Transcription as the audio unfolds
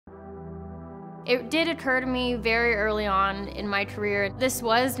It did occur to me very early on in my career, this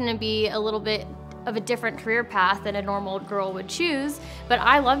was gonna be a little bit of a different career path than a normal girl would choose, but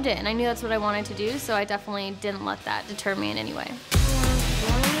I loved it and I knew that's what I wanted to do, so I definitely didn't let that deter me in any way.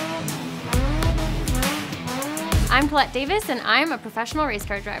 I'm Collete Davis and I'm a professional race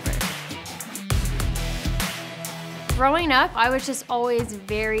car driver. Growing up, I was just always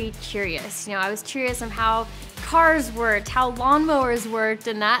very curious. I was curious of how cars worked, how lawnmowers worked,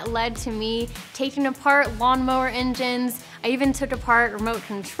 and that led to me taking apart lawnmower engines. I even took apart remote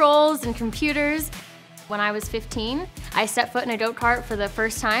controls and computers. When I was 15, I stepped foot in a go-kart for the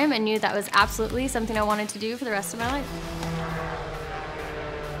first time and knew that was absolutely something I wanted to do for the rest of my life.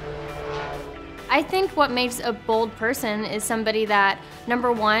 I think what makes a bold person is somebody that,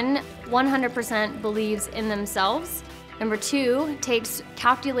 number one, 100% believes in themselves. Number two, takes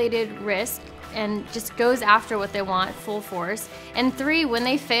calculated risk and just goes after what they want full force. And three, when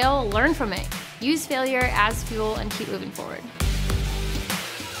they fail, learn from it. Use failure as fuel and keep moving forward.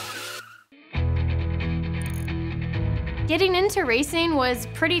 Getting into racing was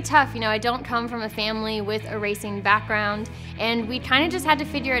pretty tough. I don't come from a family with a racing background, and we kind of just had to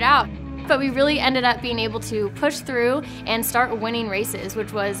figure it out. But we really ended up being able to push through and start winning races,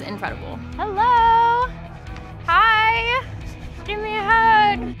 which was incredible. Hello! Hi! Give me a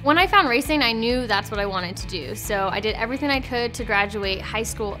hug! When I found racing, I knew that's what I wanted to do. So I did everything I could to graduate high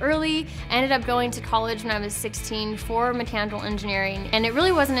school early. I ended up going to college when I was 16 for mechanical engineering. And it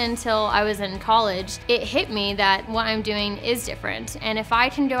really wasn't until I was in college, it hit me that what I'm doing is different. And if I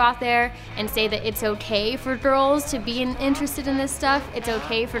can go out there and say that it's okay for girls to be interested in this stuff, it's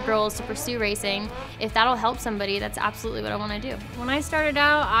okay for girls to pursue racing, if that'll help somebody, that's absolutely what I want to do. When I started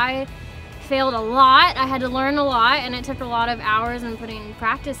out, I failed a lot. I had to learn a lot, and it took a lot of hours and putting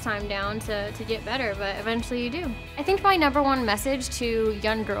practice time down to get better, but eventually you do. I think my number one message to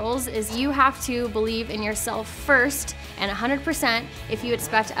young girls is you have to believe in yourself first and 100% if you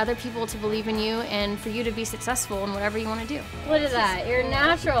expect other people to believe in you and for you to be successful in whatever you want to do. Look at that, you're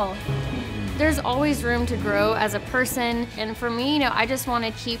natural. There's always room to grow as a person, and for me, I just want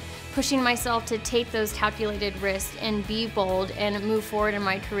to keep pushing myself to take those calculated risks and be bold and move forward in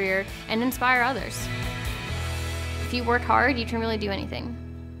my career and inspire others. If you work hard, you can really do anything.